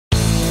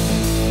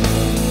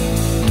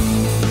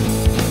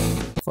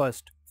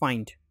First,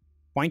 find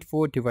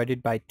 0.4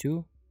 divided by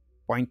 2,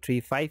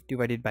 0.35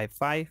 divided by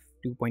 5,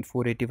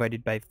 2.48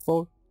 divided by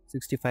 4,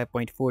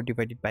 65.4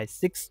 divided by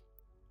 6,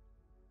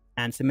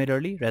 and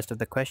similarly rest of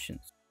the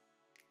questions.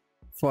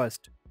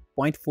 First,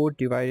 0.4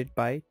 divided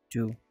by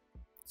 2.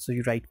 So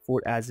you write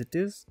 4 as it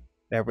is,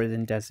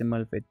 represent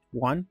decimal with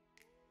 1,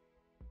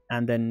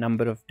 and then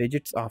number of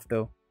digits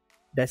after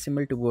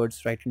decimal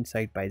towards right hand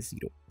side by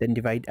 0. Then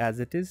divide as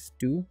it is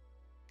 2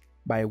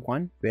 by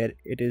 1, where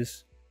it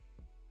is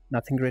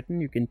nothing written,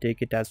 you can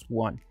take it as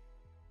 1.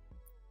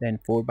 Then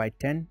 4 by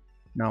 10,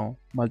 now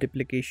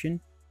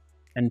multiplication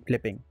and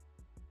flipping.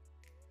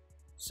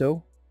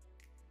 So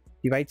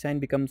divide sign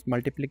becomes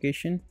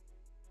multiplication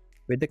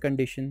with the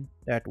condition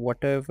that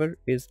whatever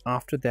is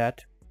after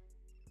that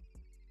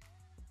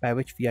by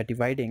which we are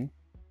dividing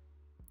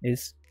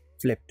is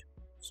flipped.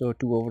 So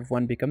 2 over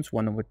 1 becomes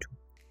 1 over 2.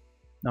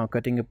 Now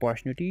cutting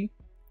opportunity,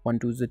 1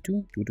 2 is a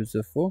 2, 2 2 is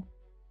a 4,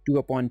 2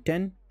 upon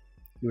 10,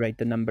 you write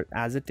the number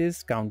as it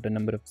is, count the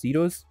number of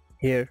zeros.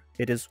 Here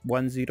it is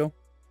 1 0,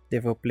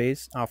 therefore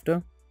place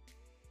after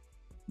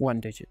 1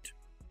 digit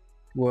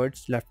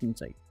towards left hand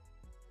side.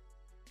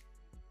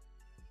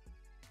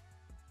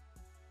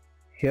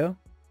 Here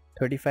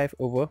 35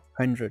 over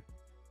 100,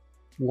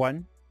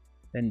 1,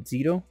 then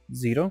 0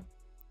 0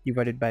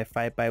 divided by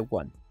 5 by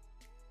 1.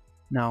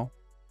 Now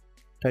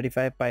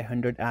 35 by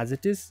 100 as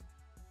it is,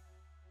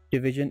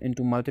 division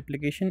into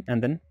multiplication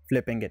and then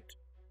flipping it,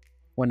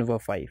 1 over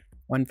 5.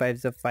 1 5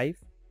 is a 5,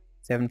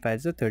 7 5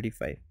 is a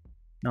 35.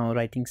 Now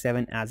writing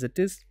 7 as it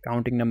is,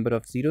 counting number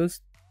of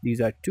zeros,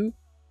 these are 2,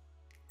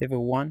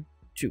 therefore 1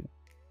 2,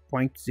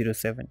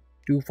 0.07.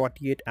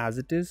 248 as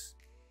it is,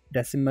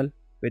 decimal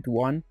with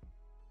 1,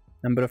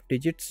 number of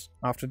digits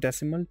after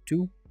decimal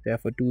 2,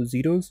 therefore 2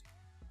 zeros,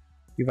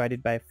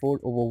 divided by 4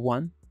 over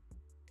 1,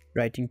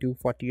 writing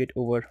 248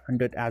 over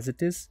 100 as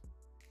it is,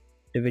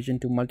 division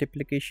to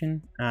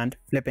multiplication and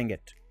flipping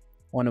it,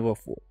 1 over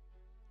 4.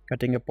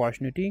 Cutting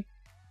opportunity,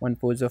 1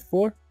 4 is a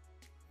 4,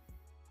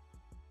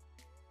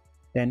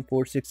 then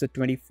 4 6 is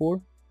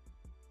 24,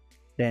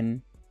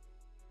 then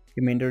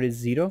remainder is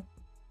 0,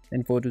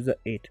 then 4 2 is a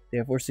 8,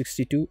 therefore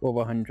 62 over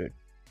 100.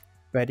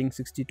 Writing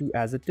 62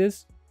 as it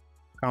is,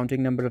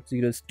 counting number of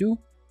zeros 2,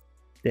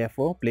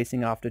 therefore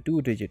placing after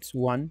 2 digits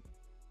 1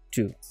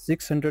 2.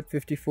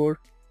 654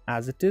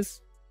 as it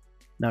is,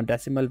 now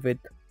decimal with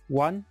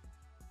 1,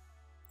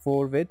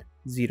 4 with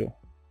 0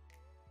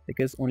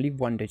 because only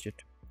 1 digit.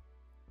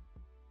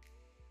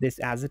 This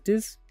as it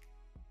is,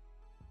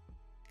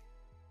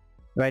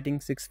 writing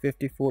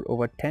 654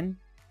 over 10,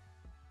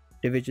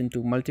 division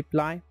to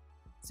multiply,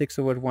 6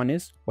 over 1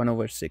 is 1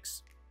 over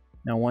 6.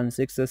 Now 1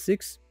 6 is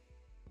 6,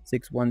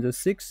 6 1 is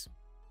 6,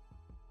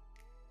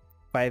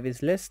 5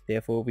 is less,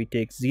 therefore we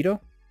take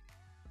 0,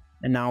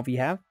 and now we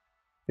have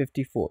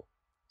 54.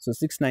 So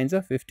 6 9s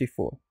are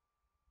 54.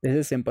 This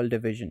is simple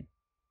division.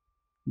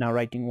 Now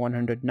writing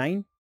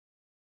 109,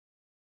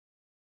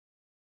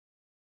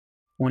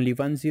 only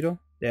 1 0,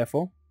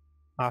 therefore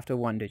after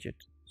 1 digit,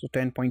 so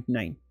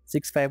 10.9.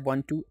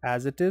 6512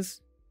 as it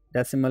is,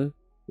 decimal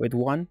with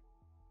 1,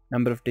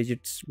 number of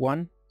digits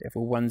 1,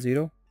 therefore 1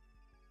 0,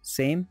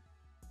 same.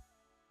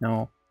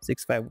 Now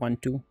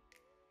 6512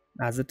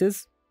 as it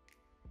is,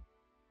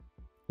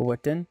 over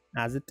 10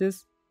 as it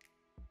is,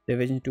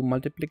 division to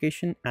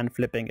multiplication and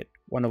flipping it,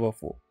 1 over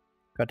 4.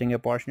 Cutting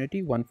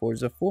opportunity, 1 4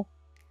 is a 4.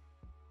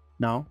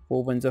 Now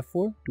 4 1s are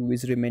 4, 2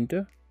 is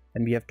remainder,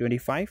 and we have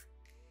 25.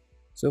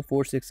 So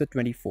 4 6 is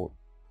 24.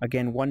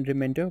 Again 1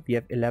 remainder, we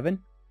have 11.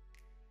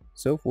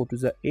 So 4 2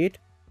 is 8.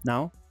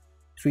 Now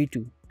 3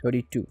 2,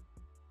 32.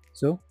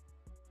 So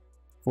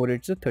 4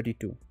 8 is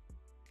 32.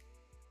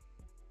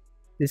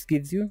 This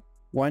gives you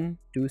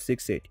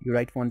 1268. You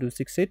write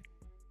 1268.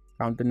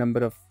 Count the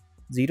number of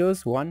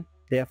zeros 1.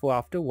 Therefore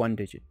after 1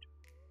 digit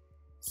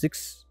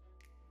 6.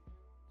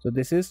 So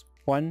this is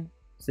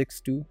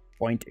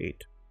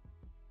 162.8.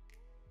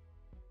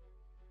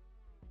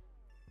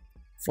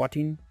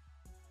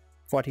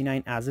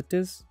 49 as it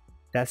is,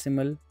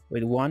 decimal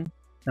with 1,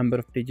 number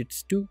of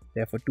digits 2,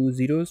 therefore 2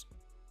 zeros,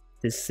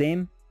 this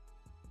same.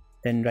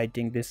 Then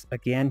writing this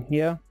again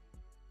here,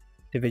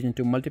 division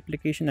to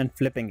multiplication and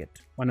flipping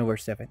it, 1 over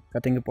 7.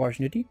 Cutting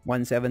opportunity,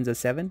 1 7s are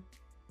 7,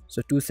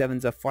 so 2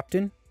 7s are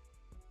 14,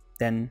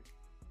 then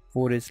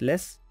 4 is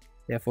less,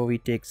 therefore we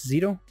take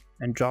 0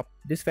 and drop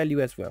this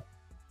value as well,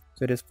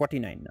 so it is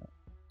 49 now.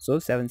 So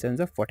 7 7s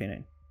are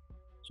 49,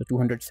 so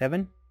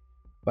 207,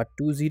 but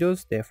 2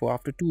 zeros, therefore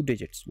after 2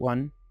 digits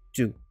 1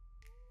 2,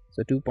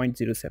 so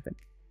 2.07.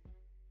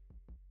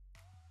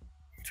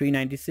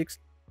 396,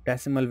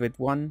 decimal with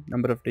 1,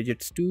 number of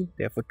digits 2,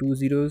 therefore 2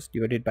 zeros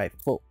divided by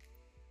 4.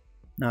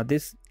 Now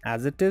this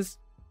as it is,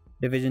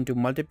 division to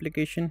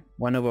multiplication,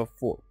 1 over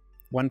 4.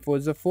 1 4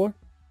 is a 4,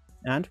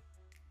 and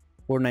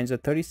 4 9s are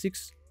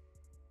 36,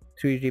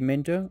 3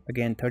 remainder,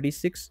 again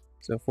 36,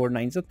 so 4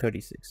 9s are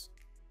 36.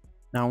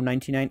 Now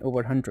 99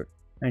 over 100,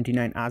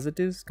 99 as it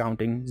is,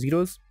 counting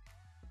zeros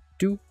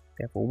 2,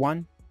 therefore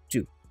 1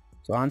 2.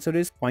 So answer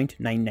is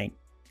 0.99.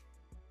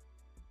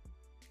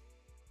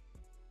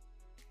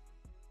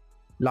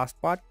 Last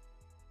part,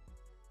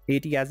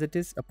 80 as it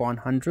is upon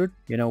 100,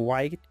 you know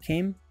why it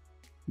came.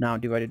 Now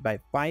divided by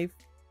 5,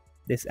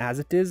 this as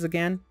it is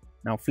again,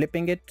 now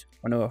flipping it,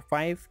 1 over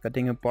 5,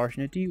 cutting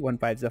opportunity, 1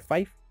 5 is a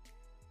 5,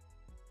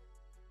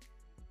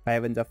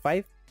 5 and the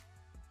 5,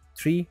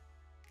 3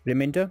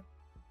 remainder,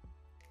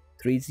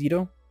 3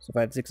 0, so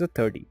 5 6 are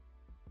 30.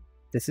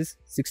 This is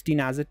 16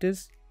 as it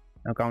is.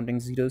 Now counting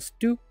zeros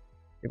 2,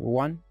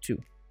 1 2.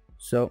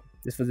 So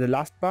this was the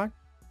last part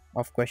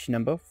of question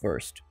number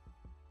first.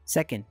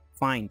 Second,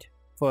 find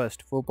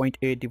first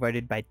 4.8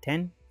 divided by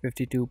 10,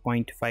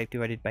 52.5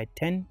 divided by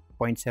 10,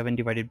 0.7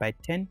 divided by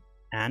 10,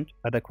 and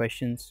other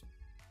questions.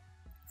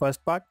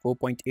 First part,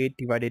 4.8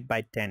 divided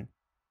by 10.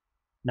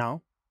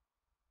 Now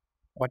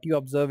what you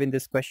observe in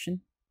this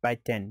question, by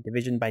 10,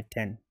 division by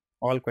 10.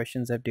 All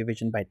questions have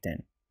division by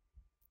 10.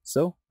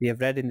 So we have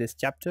read in this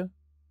chapter,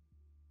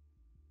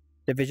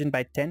 division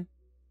by 10,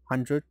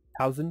 100,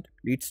 1000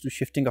 leads to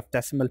shifting of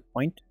decimal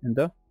point in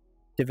the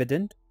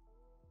dividend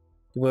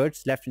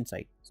towards left hand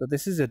side. So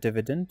this is your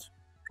dividend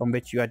from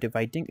which you are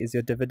dividing, is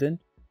your dividend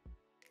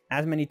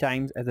as many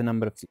times as the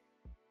number of zeros.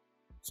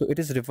 So it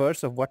is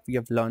reverse of what we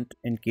have learnt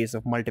in case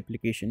of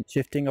multiplication.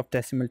 Shifting of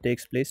decimal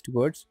takes place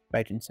towards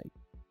right hand side.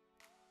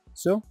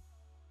 So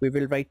we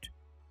will write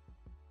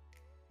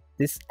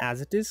this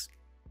as it is,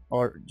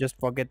 or just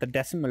forget the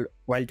decimal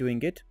while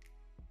doing it.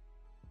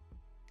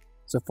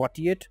 So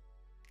 48,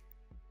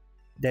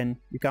 then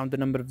you count the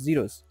number of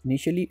zeros.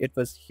 Initially it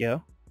was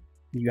here,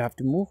 you have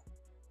to move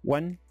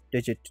 1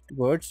 digit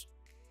towards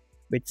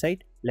which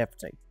side? Left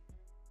side.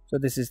 So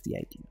this is the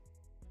idea.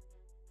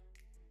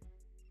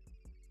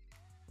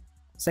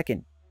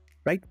 Second,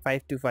 write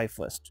 525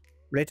 first,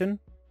 written,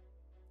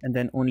 and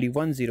then only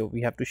 1 0,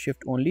 we have to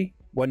shift only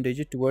 1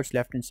 digit towards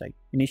left hand side.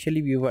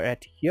 Initially we were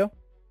at here,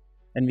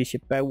 and we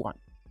shift by 1,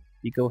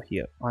 we go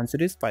here. Answer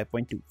is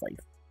 5.25.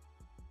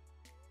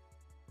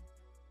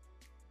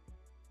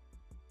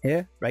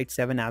 Here write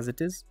 7 as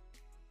it is,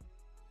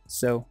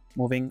 so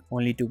moving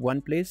only to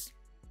one place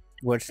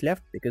towards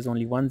left because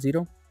only 1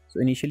 0. So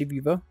initially we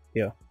were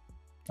here,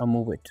 now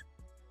move it,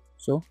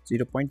 so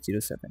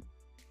 0.07.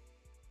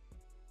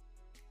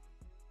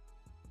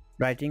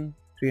 Writing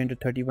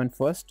 331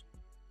 first,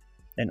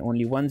 then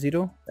only 1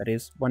 0, that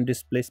is 1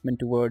 displacement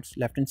towards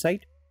left hand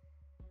side.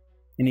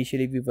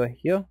 Initially we were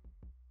here,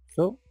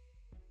 so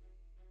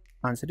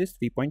answer is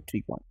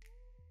 3.31.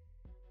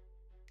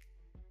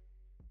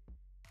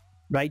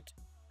 Write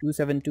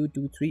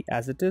 27223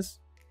 as it is,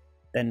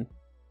 then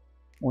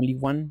only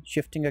 1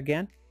 shifting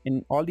again.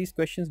 In all these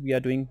questions we are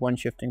doing 1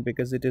 shifting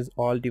because it is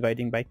all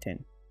dividing by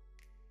 10.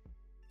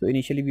 So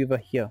initially we were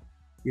here,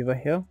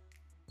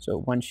 so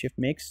 1 shift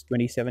makes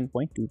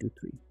 27.223.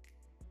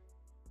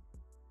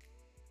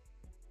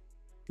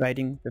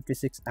 Writing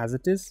 56 as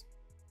it is,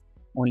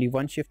 only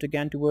 1 shift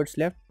again towards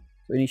left.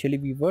 So initially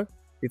we were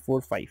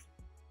before 5,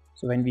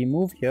 so when we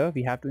move here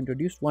we have to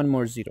introduce one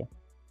more 0.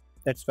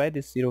 That's why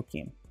this 0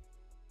 came,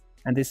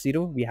 and this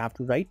 0 we have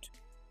to write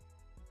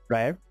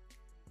prior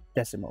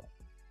decimal.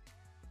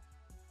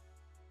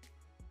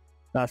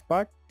 Last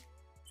part,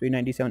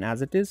 397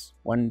 as it is,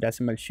 1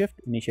 decimal shift.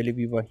 Initially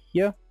we were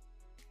here,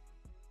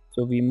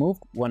 so we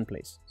moved 1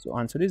 place, so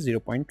answer is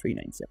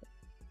 0.397.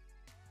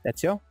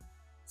 That's your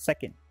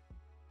second.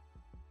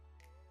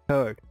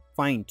 Third,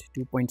 find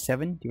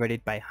 2.7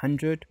 divided by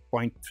 100,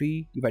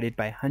 0.3 divided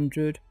by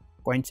 100,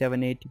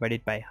 0.78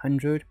 divided by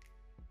 100.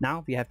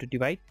 Now we have to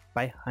divide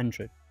by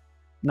 100.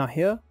 Now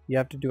here we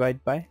have to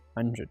divide by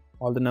 100.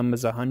 All the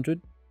numbers are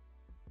 100.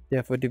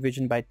 Therefore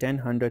division by 10,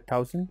 100,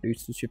 1000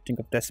 leads to shifting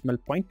of decimal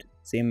point,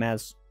 same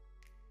as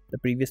the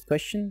previous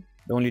question.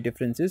 The only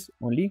difference is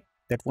only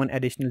that 1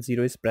 additional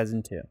 0 is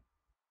present here.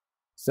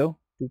 So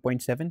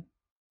 2.7,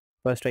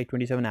 first write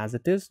 27 as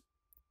it is,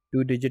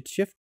 2 digit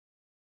shift.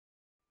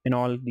 In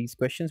all these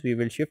questions we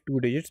will shift 2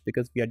 digits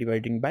because we are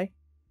dividing by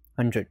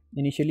 100.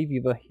 Initially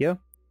we were here,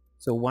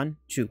 so 1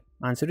 2,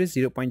 answer is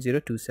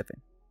 0.027.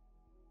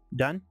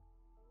 Done.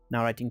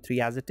 Now writing 3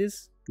 as it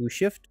is, 2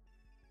 shift.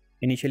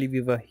 Initially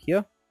we were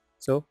here,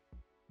 so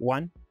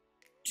 1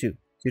 2,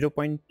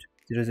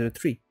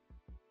 0.003.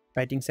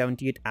 Writing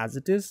 78 as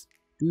it is,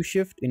 2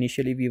 shift.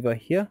 Initially we were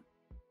here.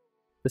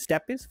 The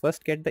step is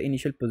first get the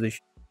initial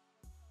position,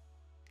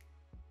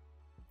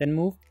 then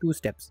move 2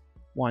 steps,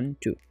 1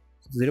 2,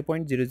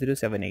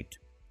 0.0078.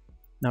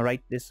 Now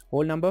write this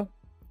whole number,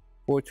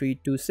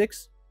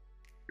 4326,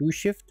 2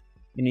 shift.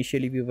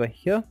 Initially we were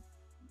here,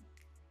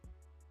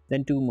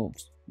 then 2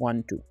 moves,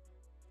 1 2,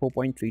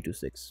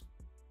 4.326.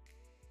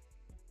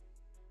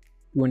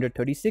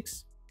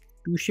 236,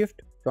 2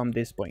 shift from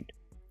this point,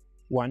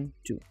 1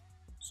 2,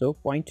 so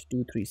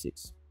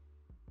 0.236.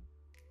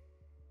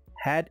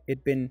 Had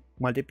it been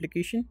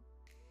multiplication,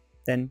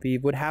 then we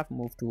would have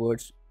moved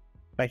towards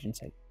right hand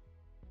side.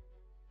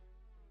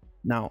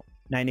 Now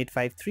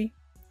 9853,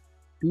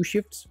 2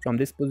 shifts from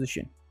this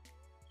position,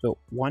 so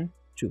 1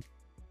 2,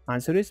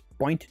 answer is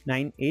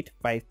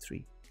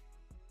 0.9853.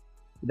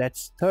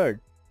 That's third.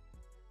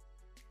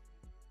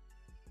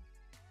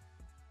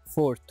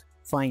 Fourth,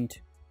 find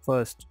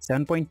first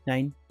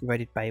 7.9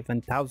 divided by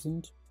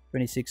 1000,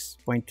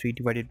 26.3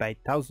 divided by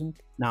 1000.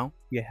 Now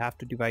we have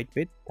to divide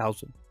with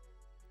 1000.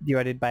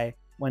 Divided by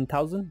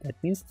 1000, that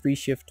means 3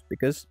 shift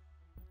because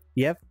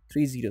we have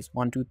 3 zeros,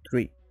 1, 2,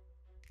 3.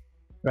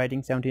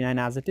 Writing 79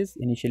 as it is.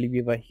 Initially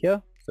we were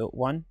here, so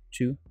 1,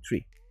 2,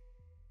 3.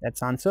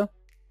 That's answer.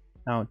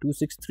 Now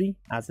 263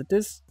 as it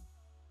is,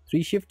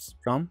 3 shifts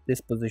from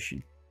this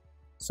position.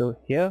 So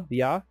here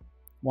we are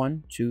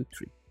 1, 2,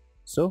 3.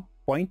 So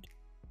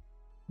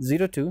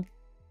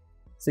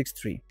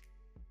 0.0263.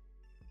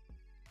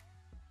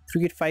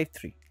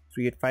 3853,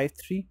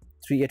 3853,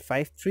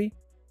 3853,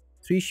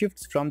 3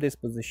 shifts from this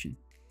position.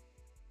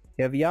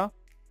 Here we are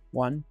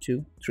 1,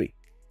 2, 3.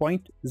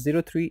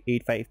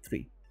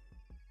 0.03853.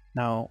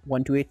 Now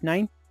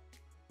 1289,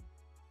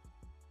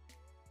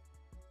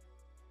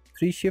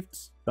 3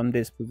 shifts from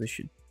this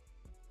position.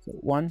 So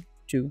 1,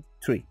 2,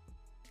 3.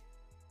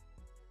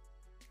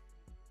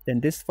 Then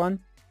this one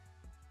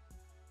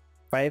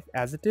 5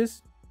 as it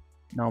is.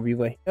 Now we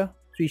were here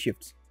 3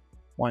 shifts,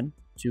 1,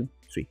 2,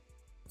 3.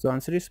 So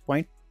answer is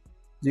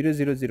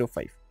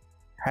 0.0005.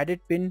 Had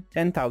it been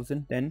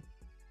 10,000, then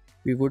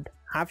we would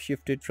have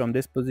shifted from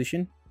this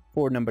position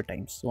 4 number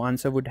times. So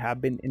answer would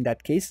have been in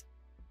that case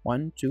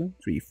 1, 2,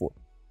 3, 4.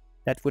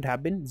 That would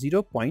have been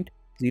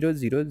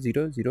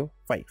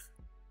 0.00005.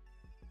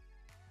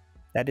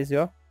 That is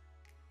your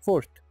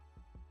fourth.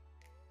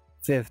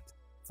 Fifth,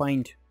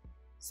 find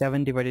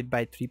 7 divided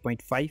by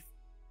 3.5,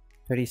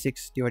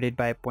 36 divided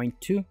by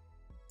 0.2,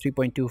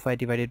 3.25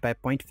 divided by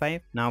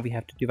 0.5. Now we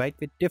have to divide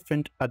with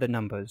different other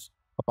numbers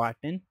apart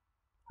in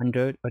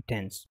 100 or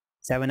tens.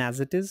 7 as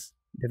it is,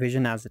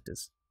 division as it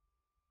is.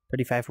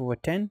 35 over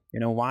 10, you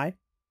know why?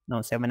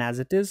 Now 7 as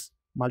it is,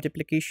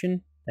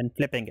 multiplication, then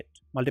flipping it.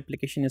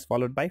 Multiplication is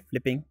followed by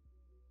flipping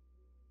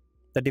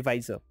the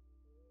divisor.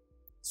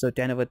 So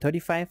 10 over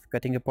 35,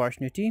 cutting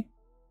opportunity.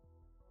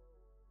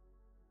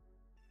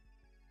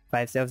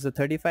 5 sevens are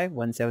 35,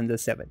 1 sevens are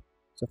 7.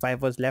 So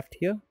 5 was left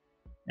here,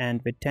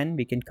 and with 10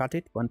 we can cut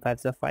it. 1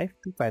 5s are 5,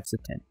 2 5s are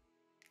 10.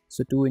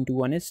 So 2 into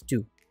 1 is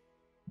 2,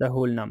 the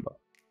whole number.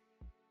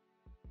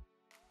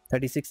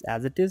 36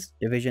 as it is,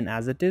 division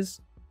as it is.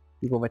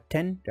 2 over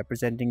 10,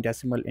 representing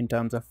decimal in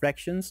terms of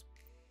fractions.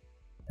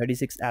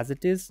 36 as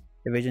it is,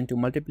 division to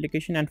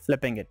multiplication and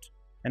flipping it.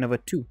 10 over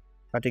 2,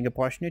 cutting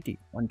opportunity.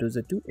 1 2 is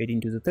 2,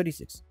 18 2 is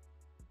 36.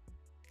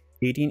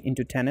 18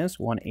 into 10 is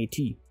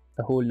 180,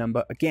 the whole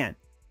number again.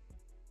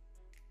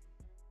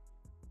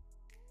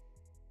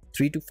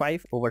 3 to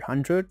 5 over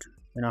 100,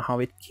 you know how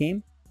it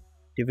came.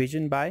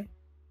 Division by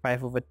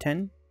 5 over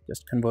 10,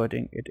 just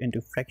converting it into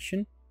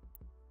fraction.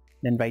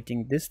 Then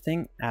writing this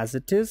thing as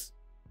it is,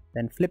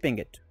 then flipping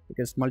it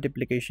because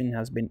multiplication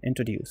has been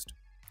introduced.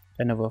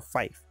 10 over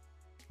 5.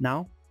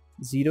 Now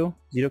 0,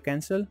 0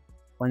 cancel,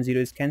 1 0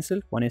 is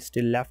cancelled, 1 is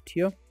still left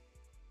here.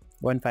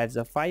 1 5s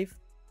are 5,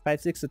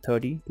 5 6 are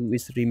 30, 2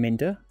 is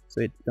remainder, so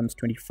it becomes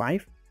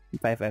 25,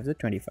 5 5s are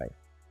 25.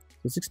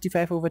 So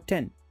 65 over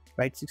 10.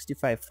 Write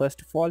 65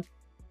 first of all,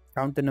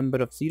 count the number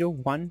of 0,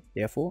 1,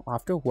 therefore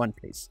after 1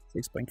 place,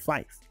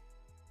 6.5.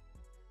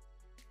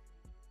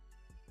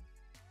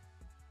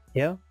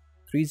 Here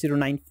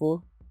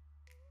 3094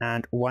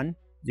 and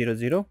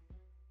 100,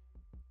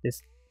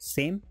 this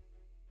same.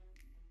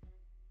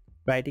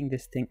 Writing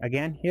this thing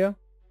again here,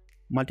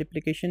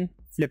 multiplication,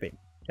 flipping,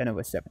 10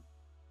 over 7.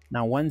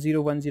 Now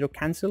 1010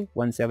 cancel,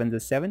 1 7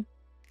 is 7,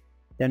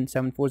 then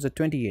 7 4 is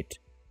 28,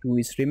 2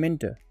 is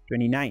remainder,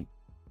 29.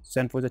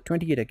 7 4 is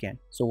 28 again,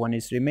 so 1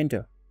 is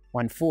remainder,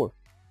 1 4.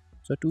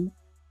 So 2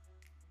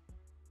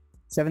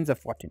 7s are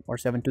 14 or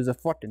 7 2s are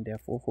 14,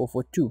 therefore 4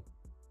 4 2.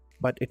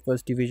 But it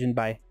was division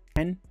by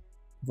 10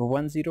 over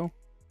 1 0,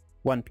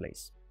 1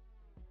 place.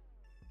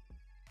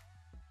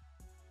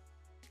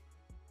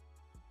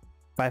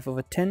 5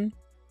 over 10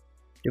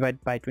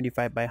 divided by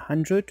 25 by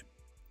 100.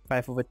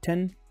 5 over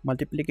 10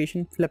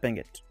 multiplication, flipping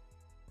it.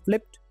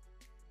 Flipped,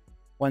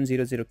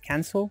 100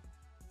 cancel.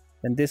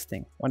 Then this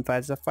thing, 1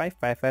 5s are 5,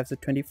 5 5s are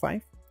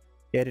 25.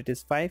 Here it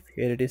is 5,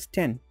 here it is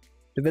 10.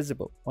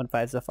 Divisible, 1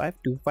 5s are 5,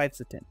 2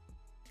 5s are 10.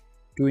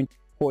 2 in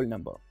whole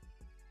number.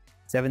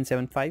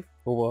 775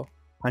 over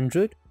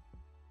 100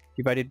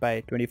 divided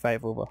by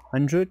 25 over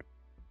 100.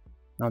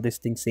 Now this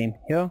thing same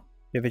here,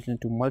 division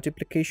to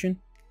multiplication.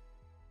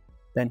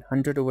 Then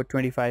 100 over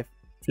 25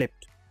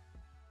 flipped.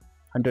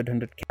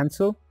 100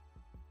 cancel.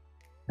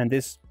 And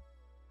this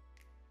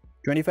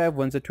 25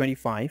 ones are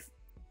 25.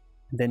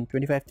 Then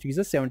 25 3s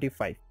are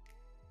 75.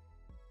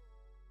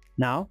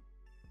 Now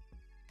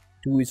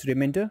 2 is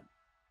remainder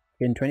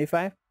in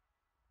 25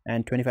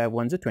 and 25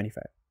 ones are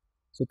 25.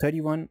 So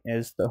 31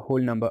 is the whole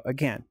number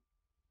again.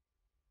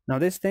 Now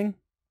this thing,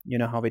 you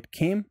know how it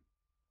came.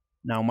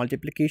 Now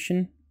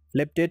multiplication,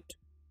 flipped it,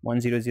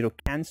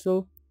 100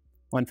 cancel,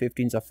 1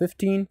 15s are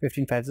 15,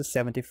 15 5s are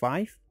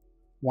 75,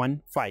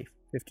 1 5,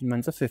 15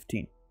 ones are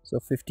 15. So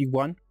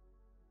 51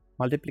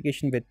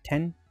 multiplication with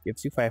 10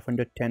 gives you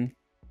 510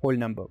 whole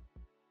number.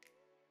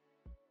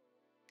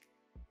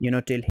 You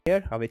know till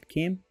here how it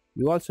came.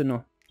 You also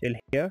know till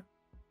here.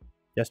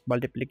 Just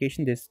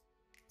multiplication, this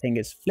thing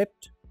is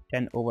flipped,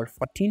 10 over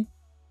 14.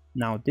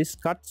 Now this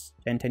cuts,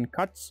 10, 10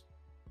 cuts.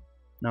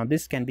 Now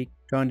this can be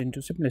turned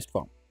into simplest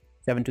form.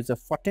 7 2s are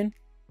 14,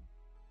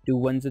 2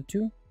 1s are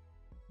 2,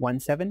 1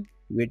 7,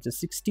 2 8s are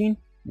 16,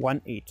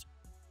 1 8,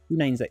 2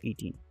 9s are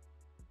 18.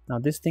 Now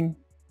this thing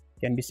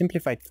can be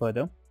simplified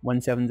further. 1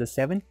 7s are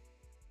 7,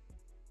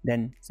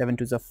 then 7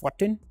 2s are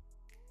 14,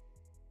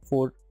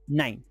 4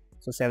 9,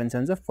 so 7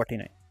 7s are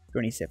 49,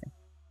 27.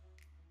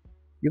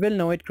 You will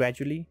know it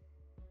gradually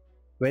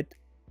with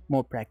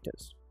more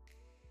practice.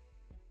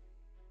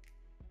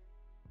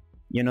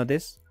 You know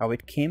this, how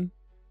it came.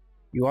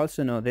 You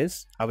also know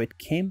this, how it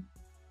came.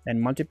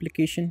 Then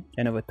multiplication,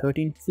 10 over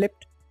 13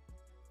 flipped,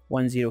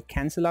 1 0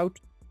 cancel out,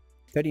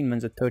 13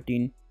 1s are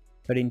 13,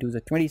 13 2s are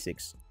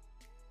 26,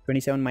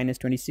 27 minus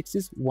 26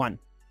 is 1.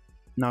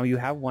 Now you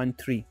have 1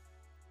 3,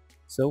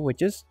 so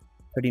which is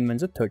 13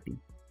 1s are 30.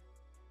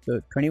 So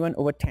 21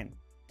 over 10,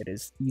 it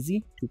is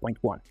easy,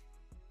 2.1.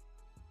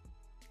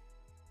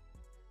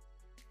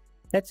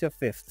 That's your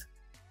fifth.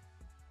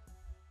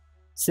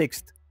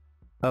 Sixth,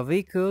 a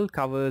vehicle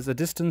covers a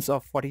distance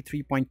of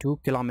 43.2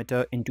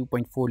 km in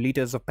 2.4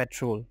 liters of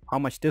petrol. How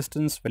much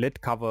distance will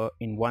it cover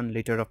in 1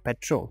 liter of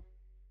petrol?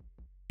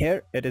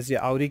 Here it is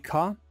your Audi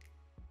car.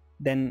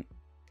 Then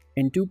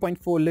in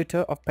 2.4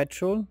 liter of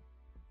petrol,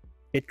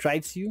 it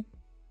drives you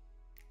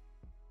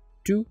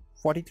to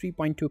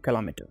 43.2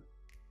 km.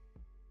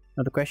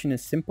 Now the question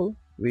is simple.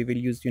 We will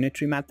use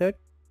unitary method.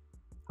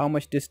 How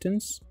much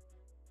distance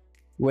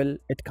will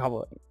it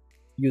cover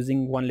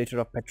using 1 liter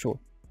of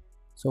petrol?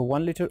 So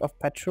 1 liter of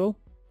petrol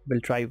will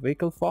drive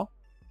vehicle for,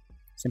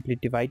 simply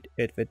divide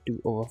it with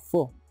 2 over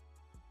 4.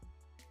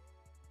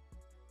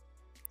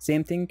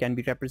 Same thing can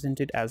be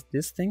represented as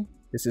this thing.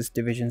 This is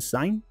division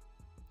sign,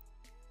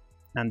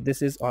 and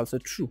this is also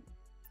true.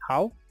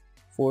 How?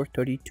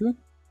 432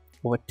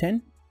 over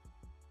 10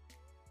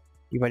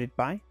 divided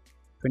by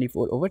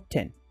 24 over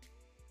 10.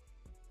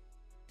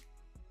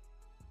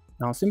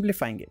 Now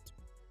simplifying it,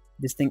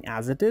 this thing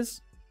as it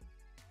is,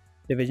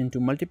 division to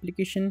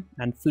multiplication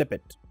and flip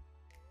it,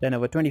 10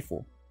 over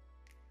 24.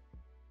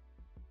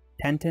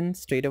 10 10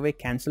 straight away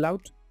cancel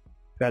out,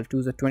 12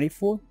 2s are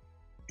 24,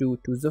 2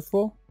 2s are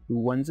 4, 2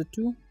 1s are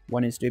 2,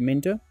 1 is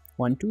remainder,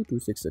 1 2, 2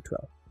 6 are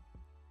 12.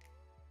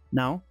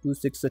 Now 2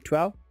 6 are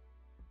 12,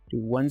 2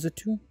 1s are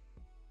 2,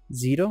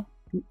 0,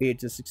 2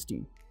 8s are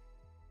 16.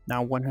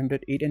 Now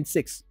 108 and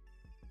 6,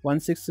 1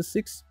 6 is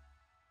 6,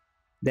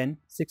 then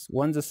 6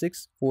 1s are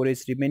 6, 4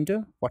 is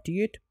remainder,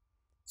 48,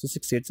 so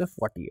 6 8s are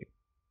 48,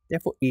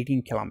 therefore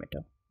 18 km.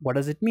 What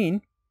does it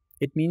mean?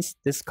 It means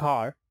this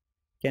car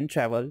can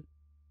travel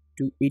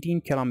to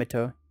 18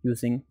 km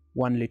using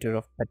 1 liter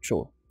of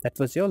petrol. That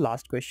was your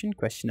last question,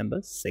 question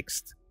number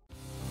 6.